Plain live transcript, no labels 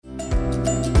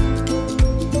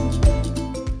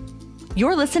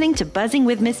You're listening to Buzzing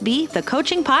with Miss B, the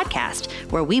coaching podcast,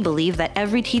 where we believe that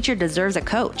every teacher deserves a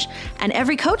coach, and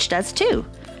every coach does too.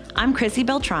 I'm Chrissy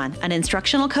Beltran, an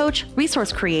instructional coach,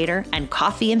 resource creator, and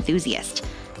coffee enthusiast.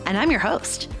 And I'm your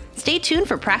host. Stay tuned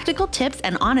for practical tips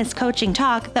and honest coaching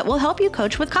talk that will help you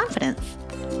coach with confidence.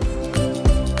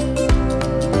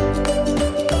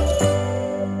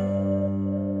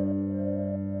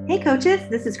 Hey coaches,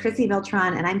 this is Chrissy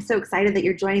Beltran, and I'm so excited that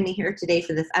you're joining me here today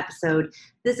for this episode.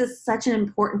 This is such an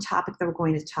important topic that we're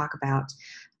going to talk about.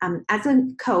 As a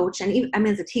coach, and even,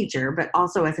 as a teacher, but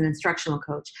also as an instructional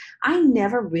coach, I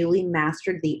never really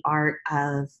mastered the art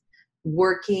of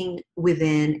working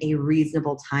within a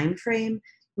reasonable time frame.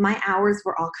 My hours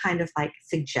were all kind of like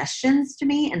suggestions to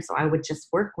me, and so I would just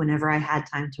work whenever I had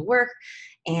time to work.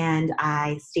 And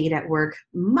I stayed at work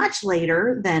much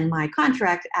later than my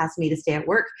contract asked me to stay at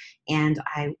work. And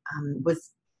I was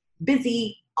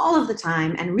busy all of the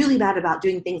time and really bad about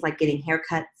doing things like getting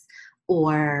haircuts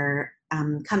or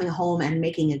coming home and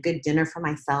making a good dinner for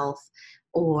myself,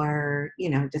 or,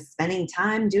 just spending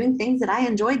time doing things that I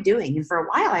enjoyed doing. And for a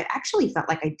while, I actually felt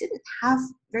like I didn't have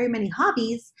very many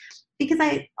hobbies because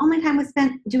all my time was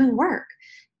spent doing work.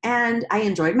 And I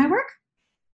enjoyed my work.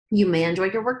 You may enjoy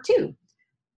your work too.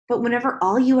 But whenever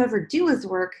all you ever do is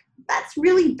work, that's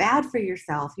really bad for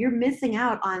yourself. You're missing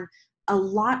out on a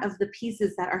lot of the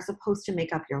pieces that are supposed to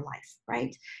make up your life,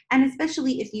 right? And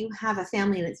especially if you have a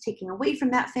family and it's taking away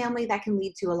from that family, that can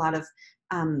lead to a lot of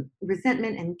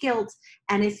resentment and guilt.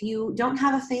 And if you don't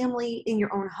have a family in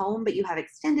your own home, but you have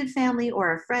extended family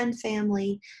or a friend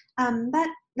family,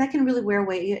 that can really wear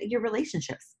away your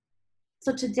relationships.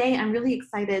 So today I'm really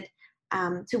excited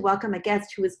to welcome a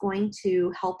guest who is going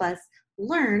to help us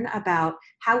learn about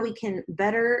how we can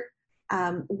better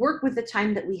work with the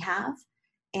time that we have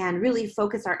and really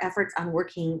focus our efforts on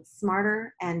working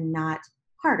smarter and not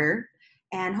harder.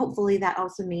 And hopefully that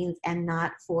also means and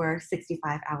not for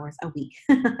 65 hours a week.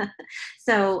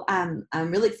 So I'm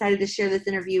really excited to share this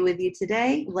interview with you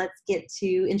today. Let's get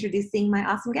to introducing my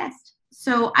awesome guest.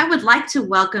 So I would like to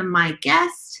welcome my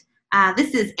guest.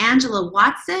 This is Angela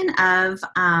Watson of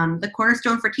the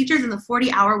Cornerstone for Teachers and the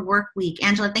 40-Hour Work Week.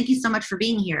 Angela, thank you so much for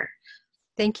being here.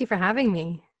 Thank you for having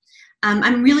me.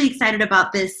 I'm really excited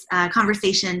about this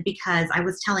conversation because I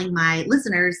was telling my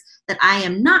listeners that I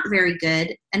am not very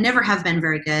good and never have been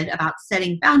very good about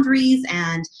setting boundaries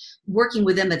and working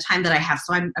within the time that I have.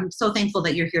 So I'm so thankful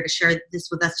that you're here to share this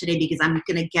with us today, because I'm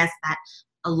going to guess that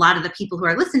a lot of the people who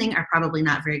are listening are probably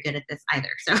not very good at this either.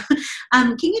 So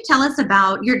can you tell us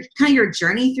about your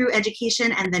journey through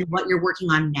education and then what you're working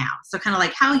on now? So kind of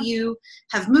like how you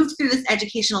have moved through this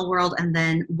educational world and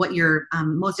then what you're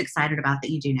most excited about that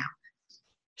you do now.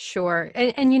 Sure.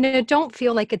 And don't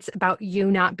feel like it's about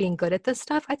you not being good at this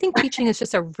stuff. I think teaching is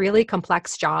just a really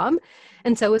complex job.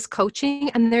 And so is coaching,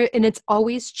 and it's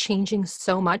always changing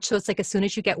so much. So it's like as soon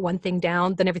as you get one thing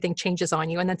down, then everything changes on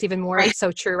you. And that's even more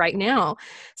so true right now.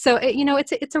 So,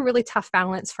 it's a really tough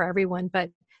balance for everyone, but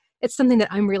it's something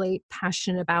that I'm really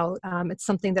passionate about. It's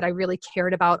something that I really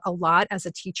cared about a lot as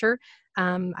a teacher.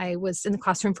 I was in the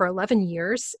classroom for 11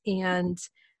 years, and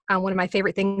one of my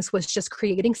favorite things was just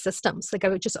creating systems. Like I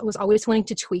was always wanting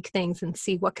to tweak things and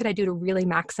see what could I do to really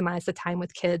maximize the time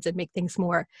with kids and make things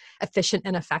more efficient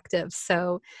and effective.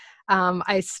 So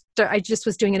I just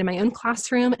was doing it in my own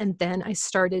classroom, and then I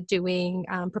started doing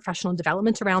professional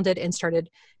development around it, and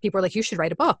people were like, you should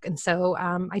write a book. And so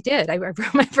I did. I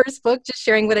wrote my first book, just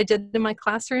sharing what I did in my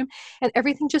classroom, and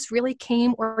everything just really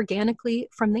came organically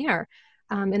from there.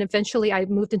 And eventually I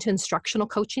moved into instructional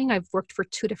coaching. I've worked for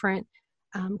 2 different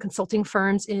consulting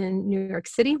firms in New York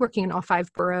City, working in all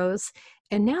 5 boroughs.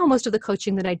 And now most of the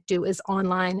coaching that I do is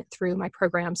online through my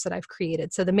programs that I've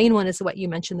created. So the main one is what you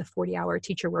mentioned, the 40-Hour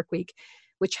Teacher Work Week,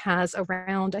 which has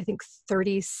around, I think,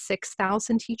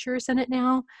 36,000 teachers in it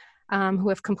now who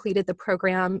have completed the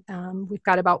program. We've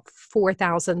got about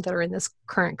 4,000 that are in this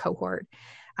current cohort.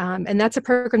 And that's a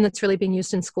program that's really being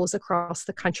used in schools across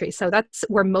the country. So that's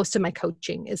where most of my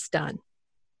coaching is done.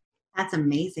 That's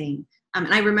amazing.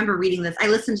 And I remember reading this. I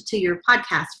listened to your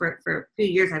podcast for a few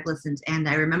years. I've listened, and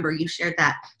I remember you shared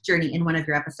that journey in one of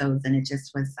your episodes, and it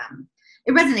just was,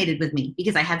 it resonated with me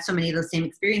because I had so many of those same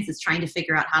experiences trying to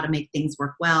figure out how to make things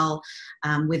work well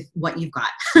with what you've got.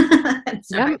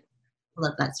 So I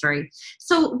love that story.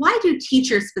 So why do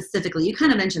teachers specifically, you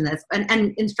kind of mentioned this,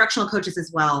 and instructional coaches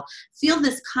as well, feel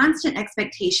this constant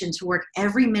expectation to work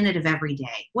every minute of every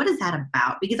day? What is that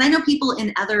about? Because I know people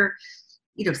in other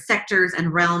sectors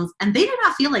and realms, and they do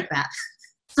not feel like that.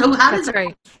 So how does That's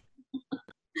right.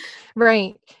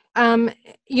 Right. Um,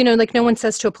 like no one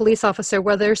says to a police officer,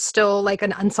 well, there's still like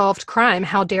an unsolved crime.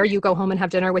 How dare you go home and have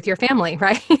dinner with your family,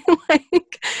 right?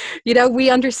 Like, we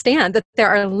understand that there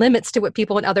are limits to what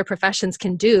people in other professions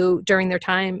can do during their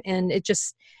time. And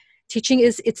teaching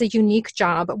it's a unique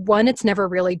job. One, it's never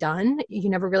really done. You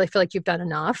never really feel like you've done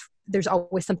enough. There's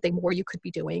always something more you could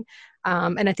be doing.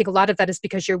 And I think a lot of that is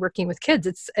because you're working with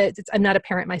kids. I'm not a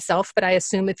parent myself, but I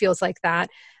assume it feels like that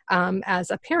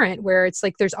as a parent, where it's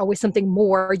like there's always something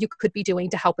more you could be doing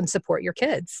to help and support your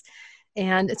kids.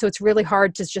 And so it's really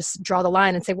hard to just draw the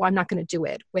line and say, well, I'm not going to do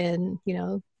it when,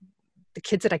 the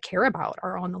kids that I care about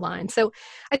are on the line. So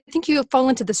I think you fall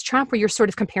into this trap where you're sort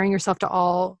of comparing yourself to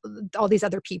all these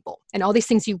other people and all these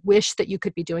things you wish that you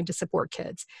could be doing to support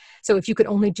kids. So if you could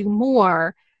only do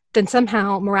more, then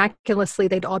somehow miraculously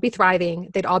they'd all be thriving.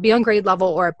 They'd all be on grade level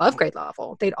or above grade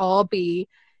level. They'd all be,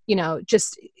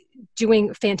 just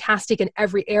doing fantastic in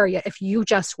every area if you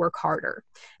just work harder.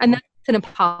 And that's an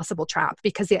impossible trap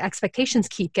because the expectations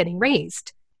keep getting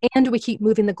raised. And we keep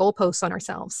moving the goalposts on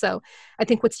ourselves. So I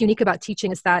think what's unique about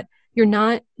teaching is that you're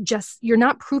not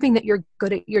proving that you're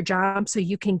good at your job so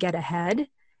you can get ahead,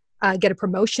 get a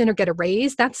promotion or get a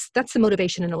raise. That's the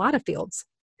motivation in a lot of fields.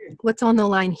 What's on the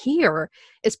line here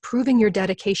is proving your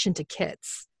dedication to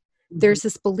kids. There's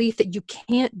this belief that you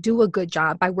can't do a good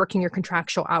job by working your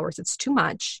contractual hours. It's too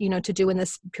much, to do in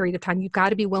this period of time. You've got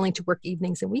to be willing to work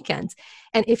evenings and weekends.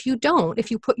 And if you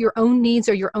put your own needs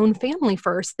or your own family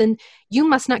first, then you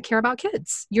must not care about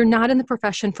kids. You're not in the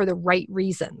profession for the right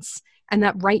reasons. And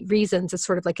that right reasons is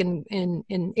sort of like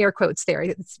in air quotes there.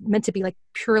 It's meant to be like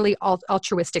purely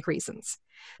altruistic reasons.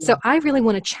 So I really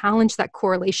want to challenge that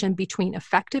correlation between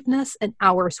effectiveness and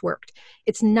hours worked.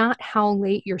 It's not how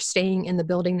late you're staying in the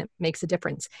building that makes a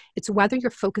difference. It's whether you're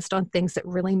focused on things that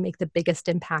really make the biggest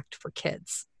impact for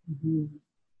kids. Mm-hmm.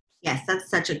 Yes,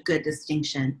 that's such a good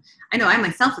distinction. I know I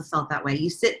myself have felt that way.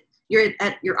 You're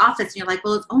at your office and you're like,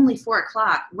 well, it's only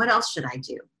 4:00. What else should I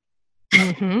do?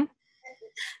 Mm-hmm.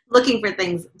 Looking for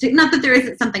things. Not that there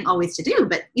isn't something always to do,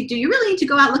 but do you really need to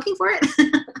go out looking for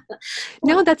it?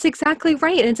 No, that's exactly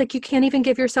right. And it's like you can't even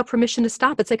give yourself permission to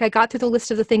stop. It's like I got through the list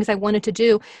of the things I wanted to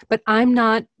do, but I'm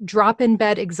not drop in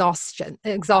bed exhausted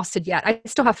yet. I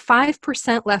still have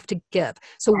 5% left to give.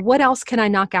 So what else can I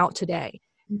knock out today?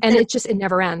 And it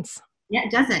never ends. Yeah,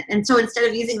 it doesn't. And so instead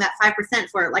of using that 5%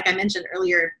 for, like I mentioned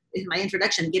earlier in my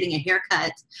introduction, getting a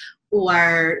haircut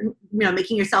or,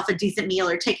 making yourself a decent meal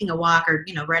or taking a walk or,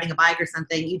 riding a bike or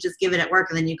something, you just give it at work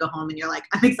and then you go home and you're like,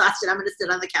 I'm exhausted. I'm going to sit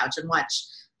on the couch and watch,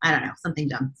 I don't know, something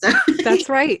dumb. So that's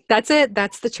right. That's it.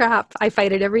 That's the trap. I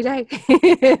fight it every day.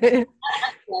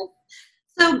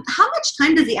 So how much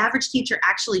time does the average teacher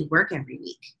actually work every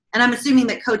week? And I'm assuming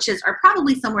that coaches are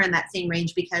probably somewhere in that same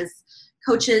range because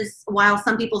coaches, while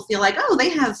some people feel like, oh, they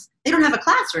don't have a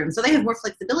classroom, so they have more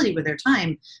flexibility with their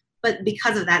time. But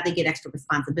because of that, they get extra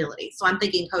responsibility. So I'm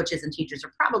thinking coaches and teachers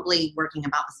are probably working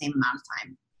about the same amount of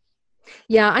time.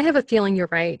 Yeah, I have a feeling you're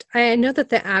right. I know that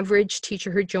the average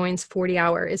teacher who joins 40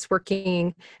 hour is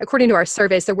working, according to our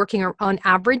surveys, they're working on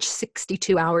average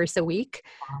 62 hours a week.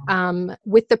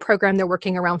 With the program, they're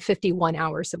working around 51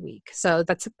 hours a week. So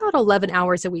that's about 11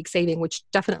 hours a week saving, which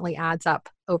definitely adds up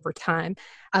over time.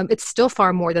 It's still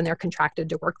far more than they're contracted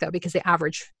to work, though, because the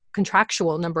average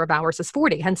contractual number of hours is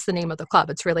 40, hence the name of the club.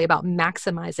 It's really about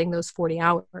maximizing those 40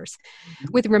 hours. Mm-hmm.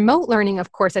 With remote learning,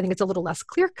 of course, I think it's a little less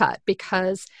clear-cut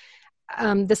because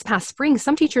this past spring,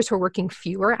 some teachers were working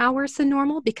fewer hours than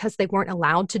normal because they weren't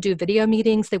allowed to do video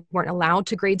meetings. They weren't allowed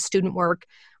to grade student work.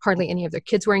 Hardly any of their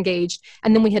kids were engaged.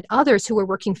 And then we had others who were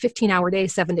working 15-hour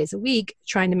days, 7 days a week,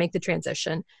 trying to make the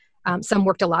transition. Some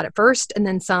worked a lot at first, and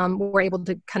then some were able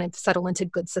to kind of settle into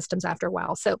good systems after a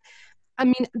while. So, I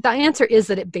mean, the answer is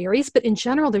that it varies, but in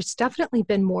general, there's definitely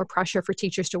been more pressure for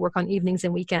teachers to work on evenings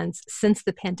and weekends since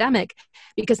the pandemic,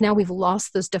 because now we've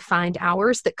lost those defined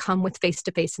hours that come with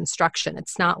face-to-face instruction.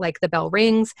 It's not like the bell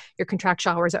rings, your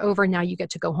contractual hours are over, now you get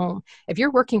to go home. If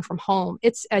you're working from home,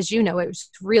 it's, as you know,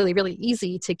 it's really, really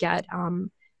easy to get,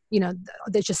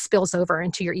 that just spills over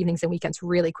into your evenings and weekends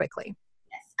really quickly.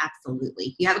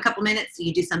 Absolutely. You have a couple minutes, so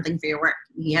you do something for your work.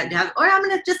 You have to have, or I'm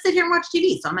going to just sit here and watch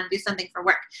TV, so I'm going to do something for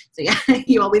work. So yeah,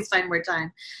 you always find more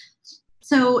time.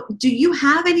 So do you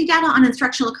have any data on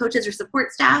instructional coaches or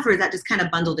support staff, or is that just kind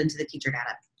of bundled into the teacher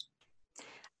data?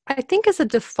 I think as a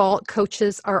default,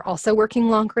 coaches are also working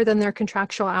longer than their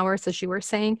contractual hours, as you were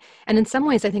saying. And in some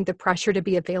ways, I think the pressure to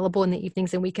be available in the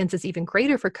evenings and weekends is even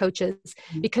greater for coaches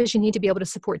because you need to be able to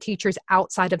support teachers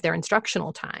outside of their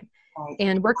instructional time. Right.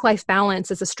 And work-life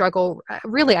balance is a struggle,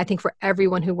 really, I think, for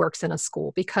everyone who works in a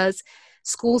school, because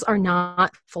schools are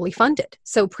not fully funded.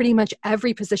 So pretty much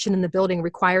every position in the building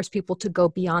requires people to go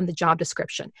beyond the job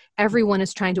description. Everyone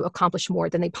is trying to accomplish more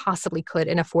than they possibly could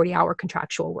in a 40-hour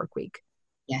contractual work week.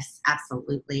 Yes,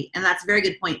 absolutely. And that's a very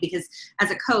good point, because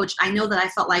as a coach, I know that I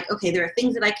felt like, okay, there are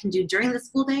things that I can do during the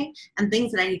school day and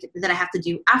things that that I have to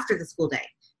do after the school day,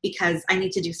 because I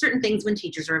need to do certain things when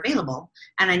teachers are available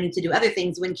and I need to do other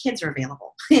things when kids are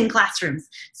available in classrooms.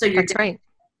 So you're That's right.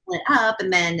 split up,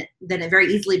 and then it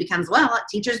very easily becomes, well,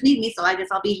 teachers need me, so I guess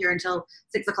I'll be here until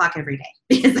 6 o'clock every day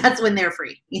because that's when they're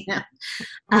free.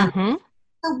 Mm-hmm.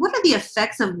 So what are the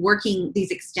effects of working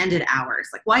these extended hours?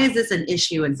 Like, why is this an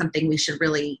issue and something we should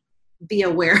really be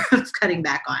aware of cutting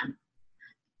back on?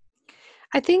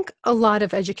 I think a lot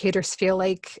of educators feel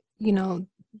like,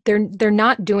 they're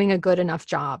not doing a good enough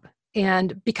job,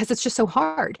 and because it's just so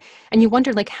hard. And you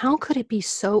wonder, like, how could it be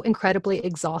so incredibly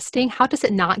exhausting? How does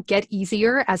it not get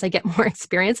easier as I get more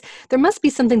experience? There must be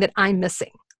something that I'm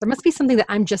missing. There must be something that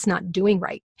I'm just not doing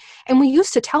right. And we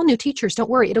used to tell new teachers, don't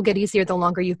worry, it'll get easier the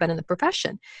longer you've been in the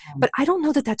profession. But I don't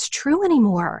know that that's true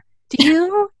anymore. Do you? I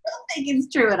don't think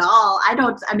it's true at all. I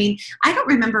don't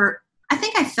remember. I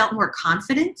think I felt more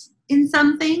confident in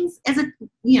some things as a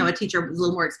teacher with a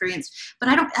little more experienced, but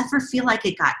I don't ever feel like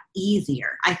it got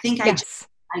easier. I think Yes.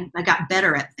 I got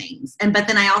better at things. But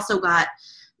then I also got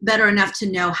better enough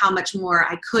to know how much more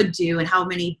I could do and how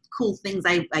many cool things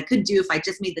I could do if I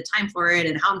just made the time for it,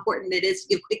 and how important it is to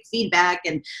give quick feedback.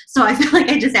 And so I feel like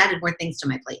I just added more things to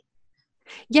my plate.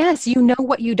 Yes, you know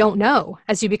what you don't know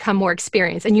as you become more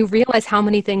experienced, and you realize how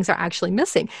many things are actually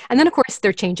missing. And then, of course,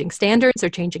 they're changing standards, they're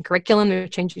changing curriculum, they're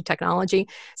changing technology.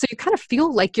 So you kind of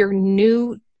feel like you're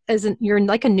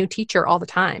like a new teacher all the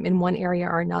time in one area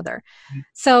or another.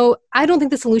 So I don't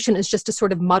think the solution is just to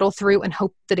sort of muddle through and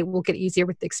hope that it will get easier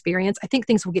with the experience. I think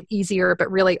things will get easier, but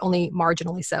really only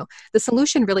marginally so. The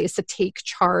solution really is to take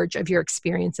charge of your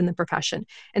experience in the profession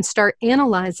and start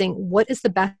analyzing what is the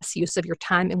best use of your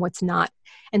time and what's not,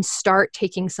 and start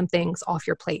taking some things off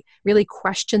your plate. Really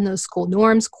question those school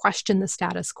norms, question the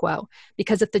status quo.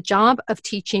 Because if the job of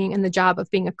teaching and the job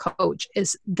of being a coach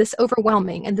is this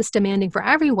overwhelming and this demanding for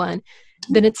everyone,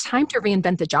 then it's time to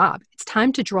reinvent the job. It's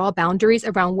time to draw boundaries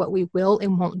around what we will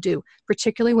and won't do,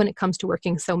 particularly when it comes to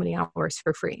working so many hours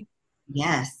for free.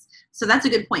 Yes. So that's a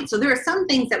good point. So there are some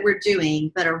things that we're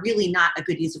doing that are really not a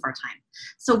good use of our time.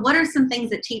 So what are some things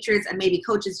that teachers and maybe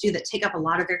coaches do that take up a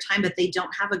lot of their time, but they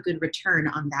don't have a good return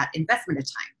on that investment of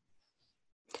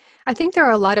time? I think there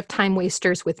are a lot of time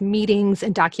wasters with meetings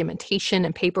and documentation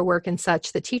and paperwork and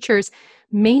such that teachers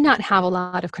may not have a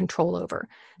lot of control over.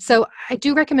 So I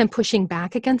do recommend pushing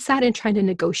back against that and trying to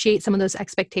negotiate some of those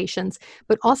expectations,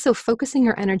 but also focusing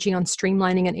your energy on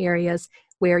streamlining in areas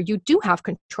where you do have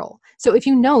control. So if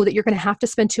you know that you're going to have to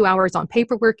spend 2 hours on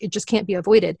paperwork, it just can't be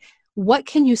avoided. What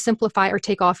can you simplify or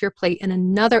take off your plate in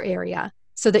another area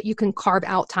so that you can carve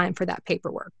out time for that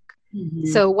paperwork? Mm-hmm.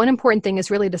 So one important thing is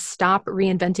really to stop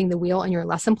reinventing the wheel in your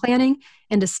lesson planning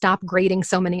and to stop grading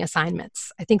so many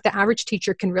assignments. I think the average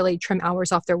teacher can really trim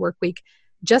hours off their work week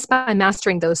just by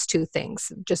mastering those two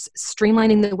things, just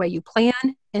streamlining the way you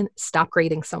plan and stop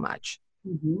grading so much.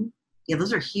 Mm-hmm. Yeah,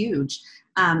 those are huge.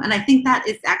 And I think that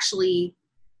is actually,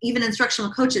 even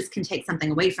instructional coaches can take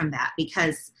something away from that,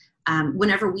 because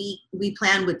whenever we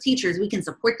plan with teachers, we can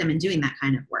support them in doing that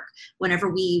kind of work. Whenever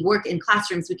we work in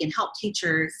classrooms, we can help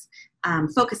teachers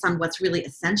focus on what's really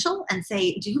essential and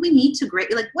say, do we need to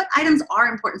grade? Like, what items are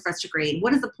important for us to grade?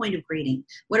 What is the point of grading?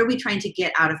 What are we trying to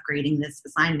get out of grading this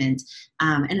assignment?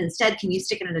 And instead, can you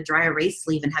stick it in a dry erase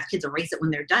sleeve and have kids erase it when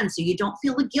they're done, so you don't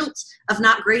feel the guilt of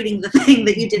not grading the thing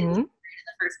that you didn't grade in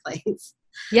the first place?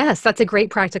 Yes, that's a great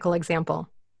practical example.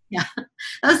 Yeah,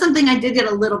 that was something I did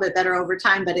get a little bit better over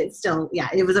time, but it's still,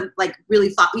 it was really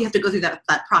thought, you have to go through that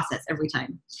process every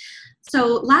time.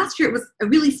 So last year it was a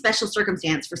really special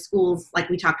circumstance for schools, like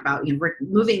we talked about, we're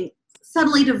moving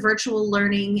suddenly to virtual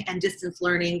learning and distance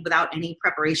learning without any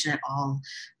preparation at all.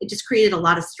 It just created a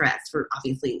lot of stress for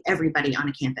obviously everybody on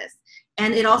a campus.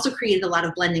 And it also created a lot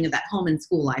of blending of that home and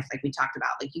school life, like we talked about.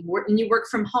 Like, when you work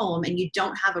from home and you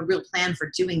don't have a real plan for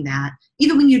doing that,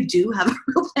 even when you do have a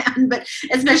real plan, but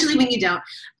especially when you don't,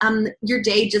 your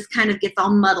day just kind of gets all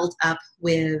muddled up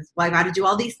with, well, I got to do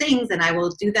all these things and I will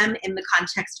do them in the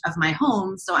context of my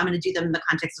home. So I'm going to do them in the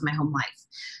context of my home life.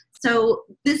 So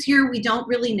this year, we don't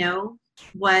really know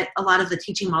what a lot of the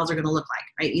teaching models are going to look like,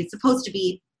 right? It's supposed to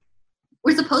be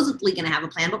we're supposedly going to have a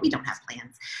plan, but we don't have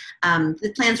plans.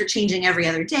 The plans are changing every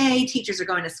other day. Teachers are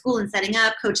going to school and setting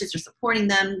up. Coaches are supporting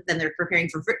them. Then they're preparing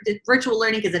for virtual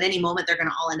learning because at any moment they're going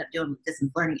to all end up doing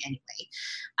distance learning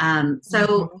anyway.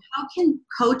 So how can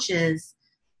coaches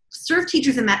serve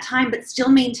teachers in that time, but still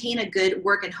maintain a good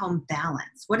work and home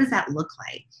balance? What does that look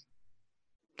like?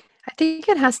 I think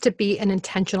it has to be an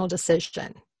intentional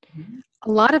decision.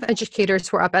 A lot of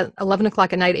educators were up at 11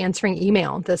 o'clock at night answering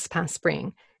email this past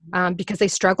spring because they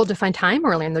struggled to find time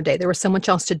early in their day. There was so much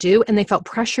else to do, and they felt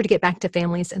pressure to get back to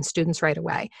families and students right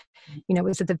away. You know, it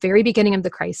was at the very beginning of the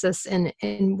crisis, and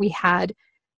we had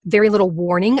very little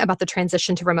warning about the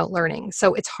transition to remote learning.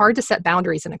 So it's hard to set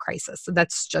boundaries in a crisis. So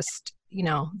that's just, you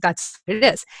know, that's what it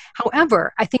is.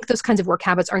 However, I think those kinds of work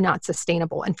habits are not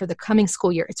sustainable. And for the coming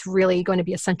school year, it's really going to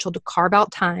be essential to carve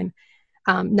out time,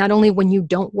 not only when you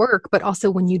don't work, but also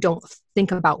when you don't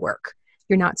think about work.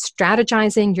 You're not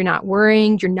strategizing, you're not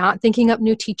worrying, you're not thinking up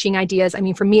new teaching ideas. I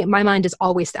mean, for me, my mind is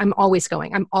always, I'm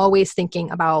always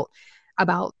thinking about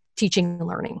teaching and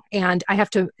learning. And I have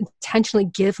to intentionally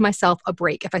give myself a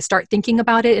break. If I start thinking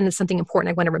about it and it's something important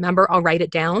I want to remember, I'll write it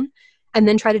down and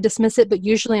then try to dismiss it. But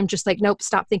usually I'm just like, nope,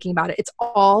 stop thinking about it. It's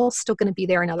all still going to be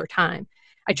there another time.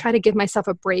 I try to give myself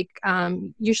a break,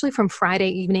 usually from Friday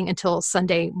evening until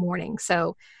Sunday morning.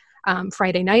 So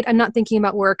Friday night, I'm not thinking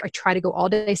about work. I try to go all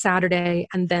day Saturday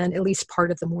and then at least part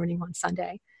of the morning on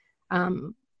Sunday.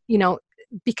 You know,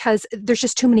 because there's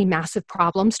just too many massive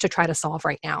problems to try to solve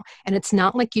right now. And it's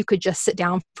not like you could just sit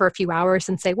down for a few hours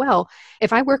and say, well,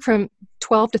 if I work from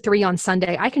 12 to 3 on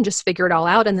Sunday, I can just figure it all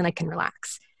out and then I can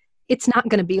relax. It's not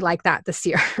going to be like that this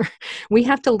year. We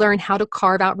have to learn how to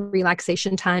carve out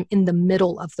relaxation time in the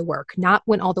middle of the work, not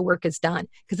when all the work is done,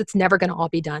 because it's never going to all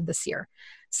be done this year.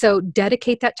 So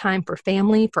dedicate that time for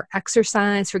family, for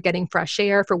exercise, for getting fresh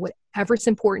air, for whatever's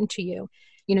important to you.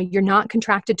 You know, you're not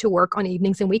contracted to work on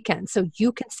evenings and weekends, so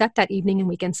you can set that evening and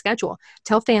weekend schedule.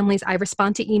 Tell families I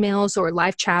respond to emails or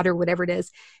live chat or whatever it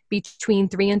is between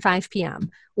 3 and 5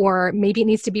 p.m. Or maybe it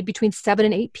needs to be between 7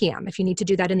 and 8 p.m. if you need to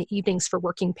do that in the evenings for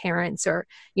working parents or,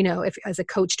 you know, if as a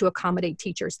coach to accommodate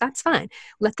teachers, that's fine.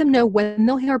 Let them know when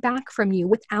they'll hear back from you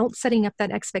without setting up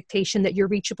that expectation that you're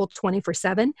reachable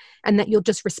 24/7 and that you'll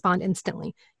just respond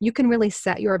instantly. You can really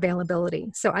set your availability.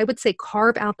 So I would say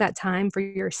carve out that time for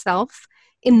yourself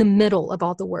in the middle of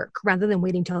all the work rather than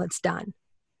waiting till it's done.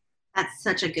 That's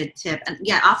such a good tip. And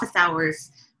yeah, office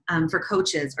hours for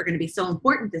coaches are going to be so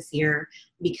important this year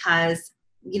because,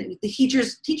 you know, the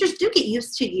teachers do get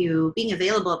used to you being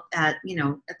available at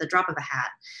the drop of a hat.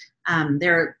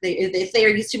 If they are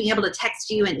used to being able to text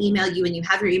you and email you and you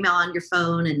have your email on your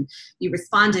phone and you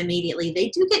respond immediately, they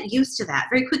do get used to that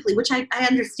very quickly, which I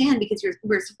understand because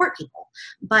we're support people.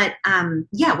 But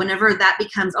whenever that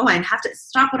becomes, I have to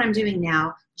stop what I'm doing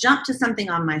now, jump to something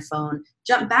on my phone,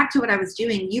 jump back to what I was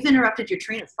doing, you've interrupted your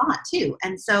train of thought too.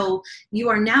 And so you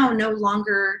are now no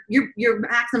longer, your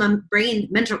maximum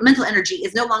mental energy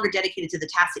is no longer dedicated to the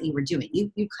task that you were doing.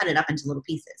 You cut it up into little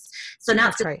pieces. So now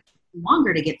it's right.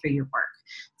 Longer to get through your work.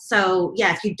 So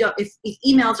yeah, if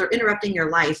emails are interrupting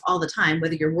your life all the time,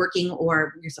 whether you're working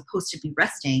or you're supposed to be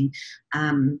resting,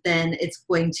 then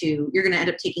you're going to end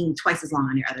up taking twice as long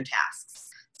on your other tasks.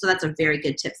 So that's a very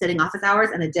good tip, setting office hours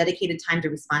and a dedicated time to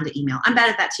respond to email. I'm bad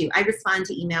at that too. I respond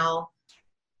to email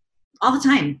all the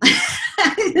time.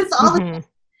 It's all the time.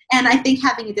 And I think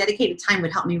having a dedicated time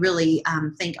would help me really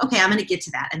think, okay, I'm going to get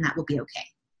to that and that will be okay.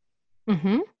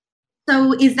 Mm-hmm.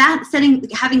 So is that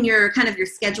having your kind of your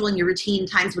schedule and your routine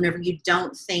times whenever you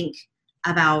don't think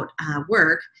about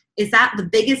work, is that the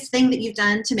biggest thing that you've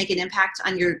done to make an impact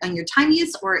on your time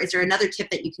use, or is there another tip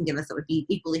that you can give us that would be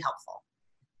equally helpful?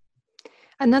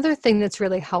 Another thing that's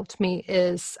really helped me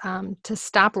is to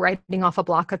stop writing off a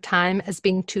block of time as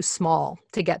being too small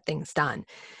to get things done.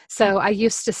 So I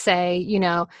used to say,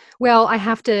 well, I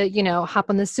have to, hop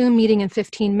on the Zoom meeting in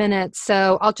 15 minutes,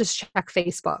 so I'll just check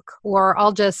Facebook, or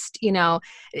I'll just,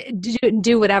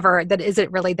 do whatever that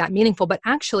isn't really that meaningful. But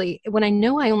actually, when I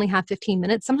know I only have 15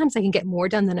 minutes, sometimes I can get more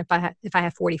done than if I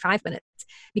have 45 minutes,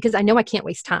 because I know I can't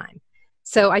waste time.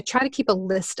 So I try to keep a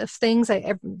list of things.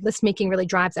 List making really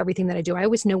drives everything that I do. I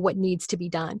always know what needs to be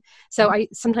done. So I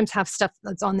sometimes have stuff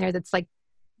that's on there that's like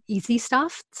easy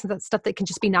stuff. So that's stuff that can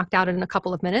just be knocked out in a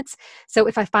couple of minutes. So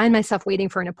if I find myself waiting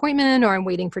for an appointment or I'm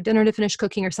waiting for dinner to finish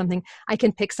cooking or something, I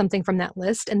can pick something from that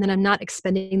list, and then I'm not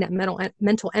expending that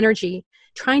mental energy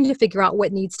trying to figure out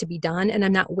what needs to be done, and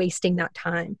I'm not wasting that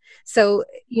time. So,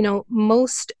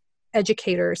 most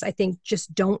educators, I think,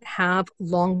 just don't have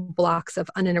long blocks of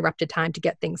uninterrupted time to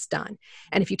get things done.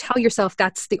 And if you tell yourself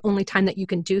that's the only time that you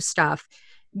can do stuff,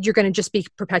 you're going to just be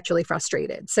perpetually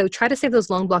frustrated. So try to save those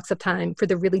long blocks of time for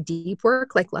the really deep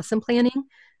work, like lesson planning,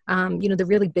 the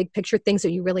really big picture things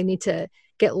that you really need to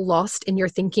get lost in your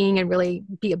thinking and really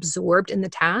be absorbed in the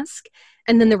task.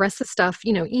 And then the rest of the stuff,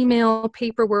 email,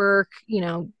 paperwork,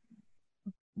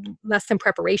 lesson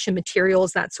preparation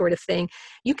materials, that sort of thing.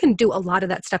 You can do a lot of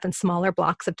that stuff in smaller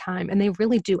blocks of time, and they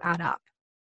really do add up.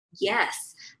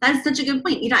 Yes, that is such a good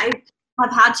point.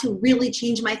 I've had to really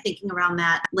change my thinking around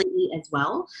that lately as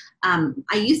well.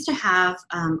 I used to have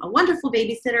a wonderful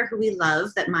babysitter who we love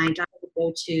that my daughter would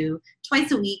go to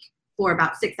twice a week for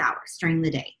about 6 hours during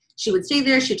the day. She would stay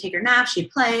there, she'd take her nap,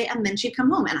 she'd play, and then she'd come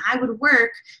home. And I would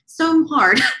work so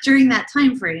hard during that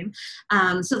time frame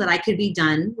so that I could be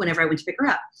done whenever I went to pick her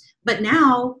up. But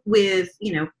now with,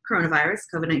 coronavirus,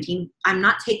 COVID-19, I'm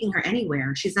not taking her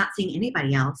anywhere. She's not seeing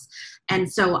anybody else.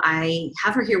 And so I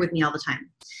have her here with me all the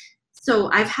time.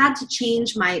 So I've had to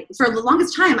change for the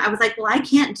longest time, I was like, well, I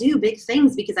can't do big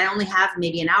things because I only have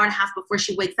maybe an hour and a half before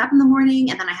she wakes up in the morning.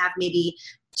 And then I have maybe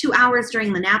 2 hours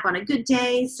during the nap on a good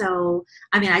day. So,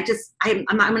 I'm going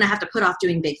to have to put off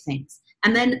doing big things.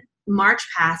 And then March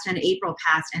passed and April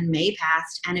passed and May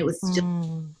passed, and it was just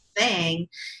thing.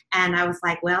 And I was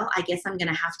like, well, I guess I'm going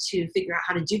to have to figure out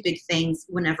how to do big things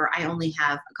whenever I only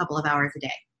have a couple of hours a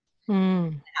day. I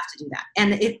have to do that.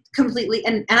 And it completely,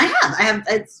 and I have,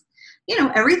 it's,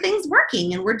 everything's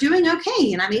working and we're doing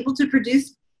okay. And I'm able to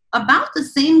produce about the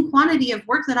same quantity of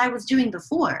work that I was doing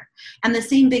before and the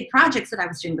same big projects that I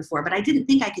was doing before. But I didn't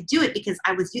think I could do it because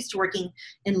I was used to working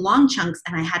in long chunks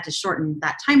and I had to shorten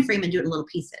that time frame and do it in little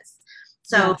pieces.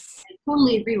 So yes. I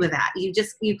totally agree with that.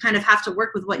 You kind of have to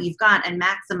work with what you've got and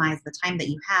maximize the time that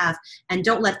you have, and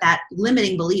don't let that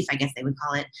limiting belief, I guess they would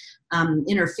call it,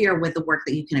 interfere with the work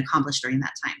that you can accomplish during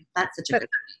that time. That's such a good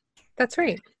point. That's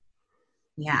right.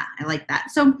 Yeah, I like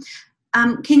that. So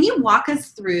can you walk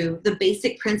us through the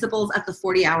basic principles of the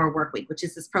 40-hour work week, which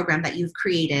is this program that you've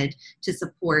created to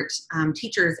support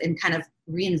teachers in kind of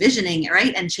re-envisioning,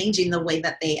 right, and changing the way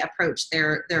that they approach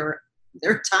their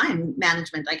time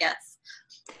management, I guess?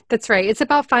 That's right. It's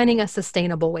about finding a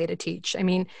sustainable way to teach. I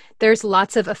mean, there's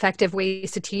lots of effective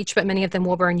ways to teach, but many of them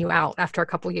will burn you out after a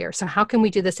couple years. So how can we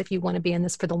do this if you want to be in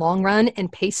this for the long run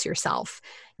and pace yourself,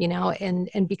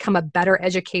 and become a better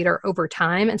educator over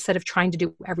time instead of trying to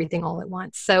do everything all at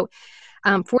once? So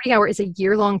 40 Hour is a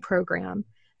year-long program.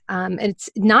 And it's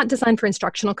not designed for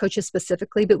instructional coaches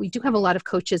specifically, but we do have a lot of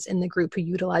coaches in the group who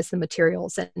utilize the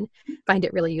materials and find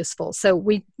it really useful. So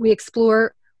we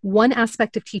explore one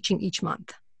aspect of teaching each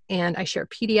month. And I share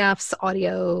PDFs,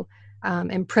 audio,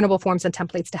 and printable forms and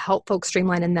templates to help folks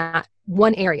streamline in that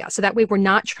one area. So that way we're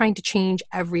not trying to change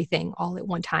everything all at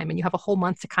one time. And you have a whole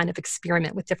month to kind of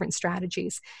experiment with different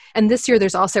strategies. And this year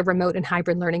there's also remote and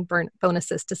hybrid learning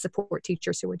bonuses to support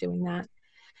teachers who are doing that.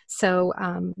 So,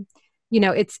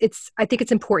 I think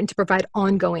it's important to provide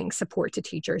ongoing support to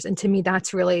teachers. And to me,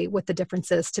 that's really what the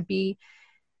difference is.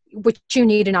 What you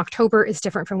need in October is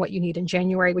different from what you need in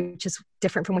January, which is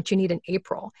different from what you need in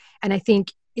April. And I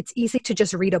think it's easy to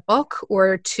just read a book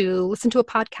or to listen to a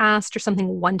podcast or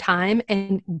something one time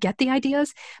and get the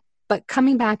ideas, but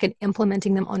coming back and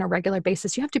implementing them on a regular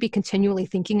basis, you have to be continually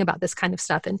thinking about this kind of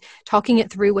stuff and talking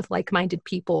it through with like-minded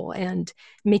people and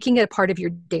making it a part of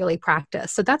your daily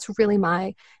practice. So that's really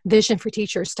my vision for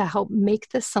teachers, to help make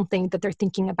this something that they're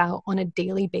thinking about on a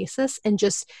daily basis, and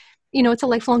just it's a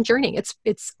lifelong journey.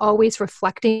 It's always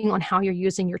reflecting on how you're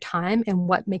using your time and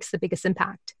what makes the biggest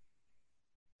impact.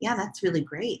 Yeah, that's really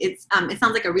great. It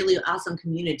sounds like a really awesome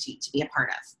community to be a part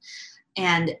of.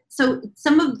 And so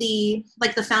some of the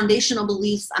foundational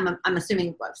beliefs, I'm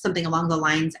assuming something along the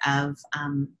lines of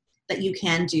that you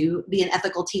can be an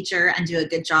ethical teacher and do a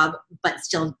good job, but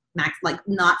still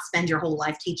not spend your whole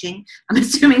life teaching. I'm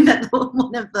assuming that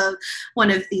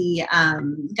one of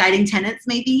the guiding tenets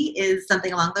maybe is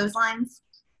something along those lines.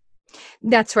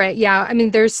 That's right. Yeah. I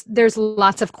mean, there's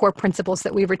lots of core principles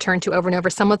that we return to over and over.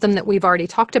 Some of them that we've already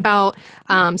talked about.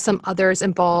 Some others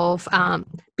involve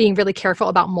being really careful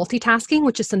about multitasking,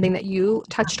 which is something that you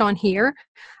touched on here,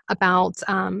 about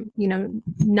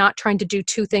not trying to do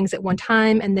two things at one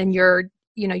time, and then you're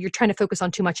trying to focus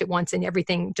on too much at once, and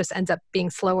everything just ends up being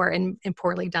slower and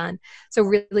poorly done. So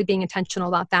really being intentional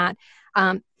about that.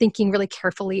 Thinking really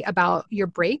carefully about your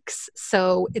breaks.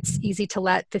 So it's easy to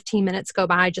let 15 minutes go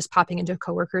by just popping into a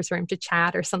coworker's room to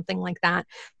chat or something like that.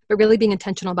 But really being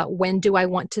intentional about, when do I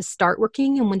want to start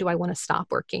working and when do I want to stop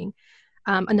working?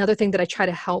 Another thing that I try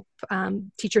to help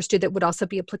teachers do that would also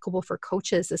be applicable for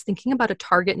coaches is thinking about a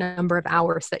target number of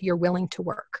hours that you're willing to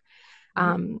work.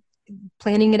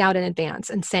 planning it out in advance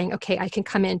and saying, okay, I can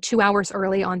come in 2 hours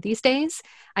early on these days.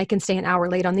 I can stay an hour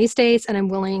late on these days, and I'm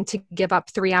willing to give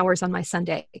up 3 hours on my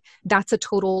Sunday. That's a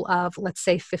total of, let's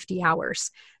say, 50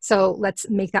 hours. So let's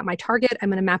make that my target. I'm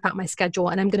going to map out my schedule,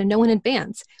 and I'm going to know in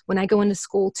advance when I go into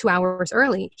school 2 hours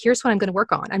early, here's what I'm going to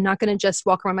work on. I'm not going to just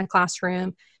walk around my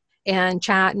classroom and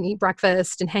chat and eat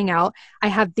breakfast and hang out. I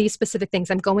have these specific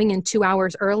things. I'm going in 2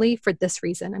 hours early for this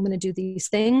reason. I'm going to do these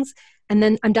things, and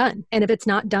then I'm done. And if it's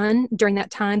not done during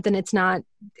that time, then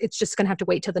it's just going to have to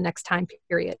wait till the next time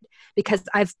period, because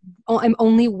I'm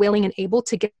only willing and able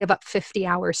to give up 50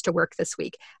 hours to work this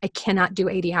week. I cannot do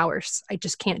 80 hours. I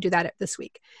just can't do that this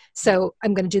week. So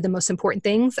I'm going to do the most important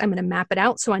things. I'm going to map it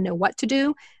out so I know what to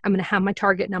do. I'm going to have my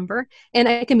target number, and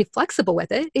I can be flexible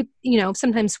with it.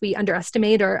 Sometimes we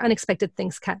underestimate, or unexpected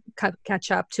things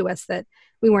catch up to us that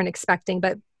we weren't expecting.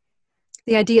 But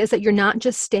the idea is that you're not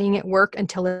just staying at work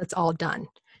until it's all done,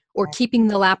 or keeping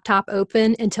the laptop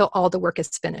open until all the work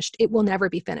is finished. It will never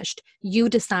be finished. You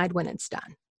decide when it's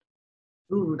done.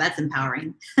 Ooh, that's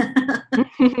empowering.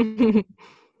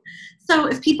 So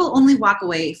if people only walk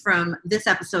away from this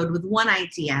episode with one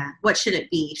idea, what should it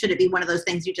be? Should it be one of those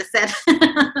things you just said?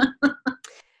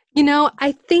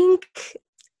 I think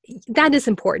that is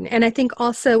important. And I think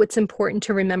also it's important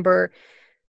to remember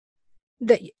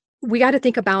that we got to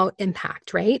think about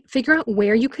impact, right? Figure out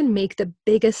where you can make the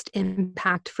biggest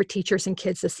impact for teachers and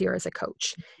kids this year as a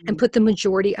coach, and put the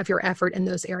majority of your effort in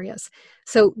those areas.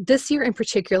 So this year in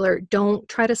particular, don't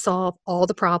try to solve all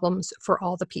the problems for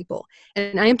all the people.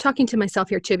 And I am talking to myself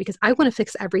here too, because I want to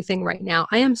fix everything right now.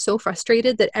 I am so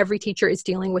frustrated that every teacher is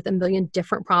dealing with a million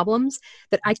different problems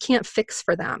that I can't fix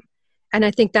for them. And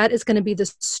I think that is going to be the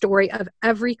story of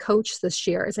every coach this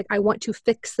year. It's like, I want to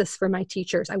fix this for my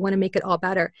teachers. I want to make it all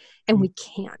better. And we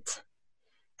can't.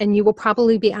 And you will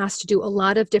probably be asked to do a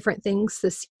lot of different things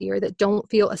this year that don't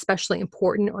feel especially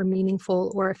important or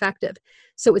meaningful or effective.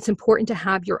 So it's important to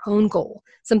have your own goal,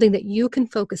 something that you can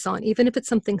focus on, even if it's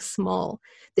something small,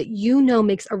 that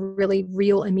makes a really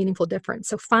real and meaningful difference.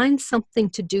 So find something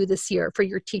to do this year for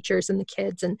your teachers and the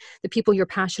kids and the people you're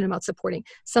passionate about supporting,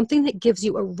 something that gives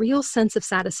you a real sense of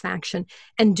satisfaction,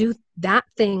 and do that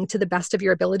thing to the best of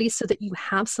your ability so that you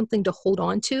have something to hold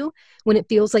on to when it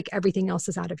feels like everything else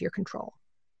is out of your control.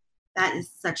 That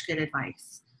is such good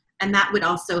advice. And that would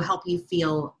also help you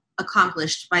feel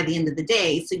accomplished by the end of the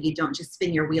day, so you don't just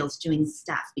spin your wheels doing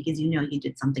stuff because you know you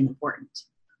did something important.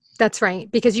 That's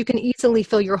right. Because you can easily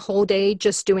fill your whole day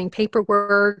just doing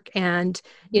paperwork and,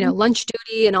 lunch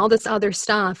duty and all this other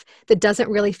stuff that doesn't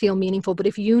really feel meaningful. But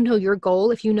if you know your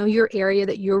goal, if you know your area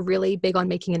that you're really big on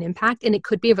making an impact, and it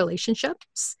could be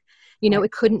relationships,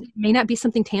 it may not be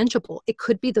something tangible. It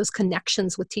could be those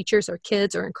connections with teachers or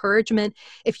kids or encouragement.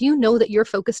 If you know that you're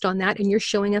focused on that and you're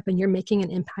showing up and you're making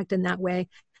an impact in that way,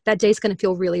 that day's going to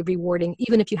feel really rewarding,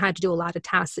 even if you had to do a lot of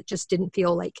tasks that just didn't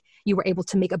feel like you were able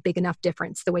to make a big enough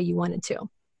difference the way you wanted to.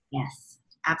 Yes,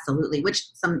 absolutely. Which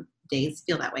some days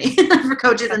feel that way for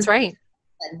coaches. That's right.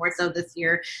 And more so this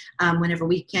year, whenever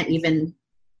we can't even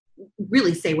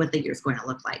really say what the year's going to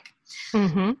look like.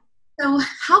 Mm-hmm. So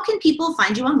how can people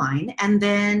find you online? And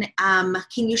then can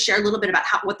you share a little bit about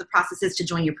what the process is to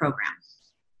join your program?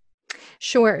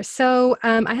 Sure. So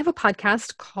I have a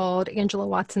podcast called Angela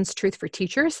Watson's Truth for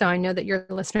Teachers. So I know that your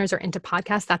listeners are into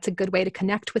podcasts. That's a good way to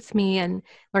connect with me and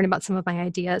learn about some of my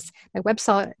ideas. My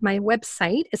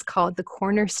website is called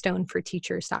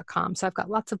thecornerstoneforteachers.com. So I've got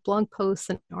lots of blog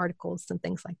posts and articles and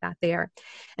things like that there.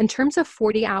 In terms of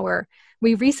 40-hour,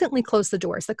 we recently closed the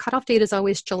doors. The cutoff date is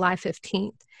always July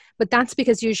 15th. But that's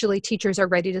because usually teachers are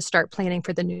ready to start planning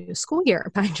for the new school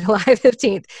year by July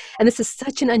 15th. And this is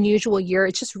such an unusual year.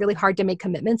 It's just really hard to make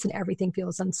commitments and everything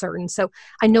feels uncertain. So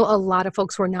I know a lot of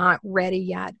folks were not ready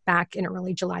yet back in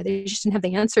early July. They just didn't have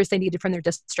the answers they needed from their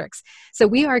districts. So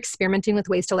we are experimenting with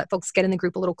ways to let folks get in the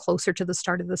group a little closer to the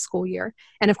start of the school year.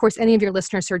 And of course, any of your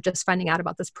listeners who are just finding out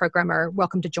about this program are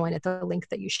welcome to join at the link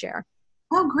that you share.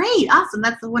 Oh, great. Awesome.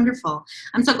 That's wonderful.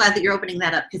 I'm so glad that you're opening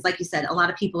that up because like you said, a lot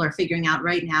of people are figuring out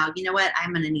right now, you know what,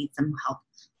 I'm going to need some help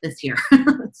this year.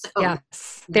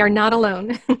 Yes, they're not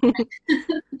alone.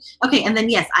 Okay. And then,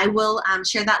 yes, I will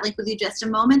share that link with you just a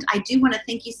moment. I do want to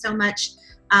thank you so much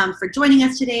for joining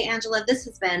us today, Angela. This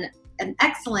has been an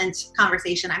excellent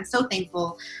conversation. I'm so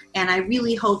thankful. And I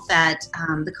really hope that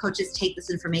the coaches take this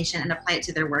information and apply it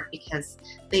to their work because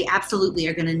they absolutely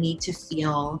are going to need to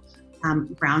feel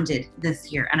grounded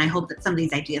this year. And I hope that some of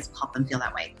these ideas will help them feel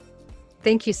that way.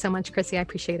 Thank you so much, Chrissy. I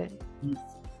appreciate it.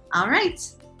 All right.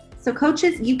 So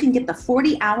coaches, you can get the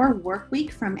 40-hour work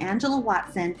week from Angela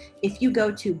Watson if you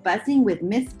go to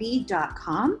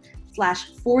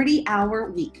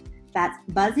buzzingwithmissb.com/40-hour week. That's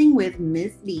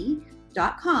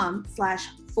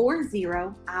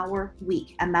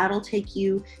buzzingwithmsb.com/40hour-week. And that'll take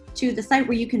you to the site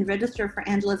where you can register for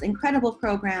Angela's incredible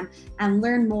program and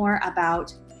learn more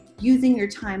about using your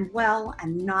time well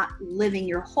and not living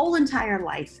your whole entire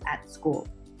life at school.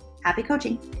 Happy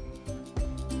coaching.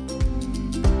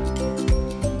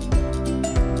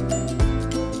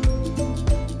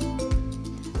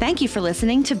 Thank you for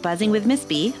listening to Buzzing with Miss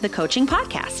B, the coaching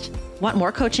podcast. Want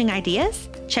more coaching ideas?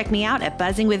 Check me out at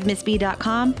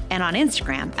buzzingwithmissb.com and on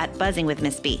Instagram at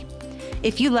buzzingwithmissb.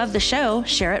 If you love the show,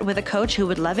 share it with a coach who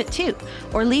would love it too,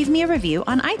 or leave me a review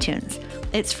on iTunes.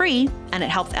 It's free and it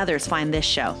helps others find this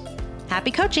show. Happy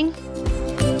coaching!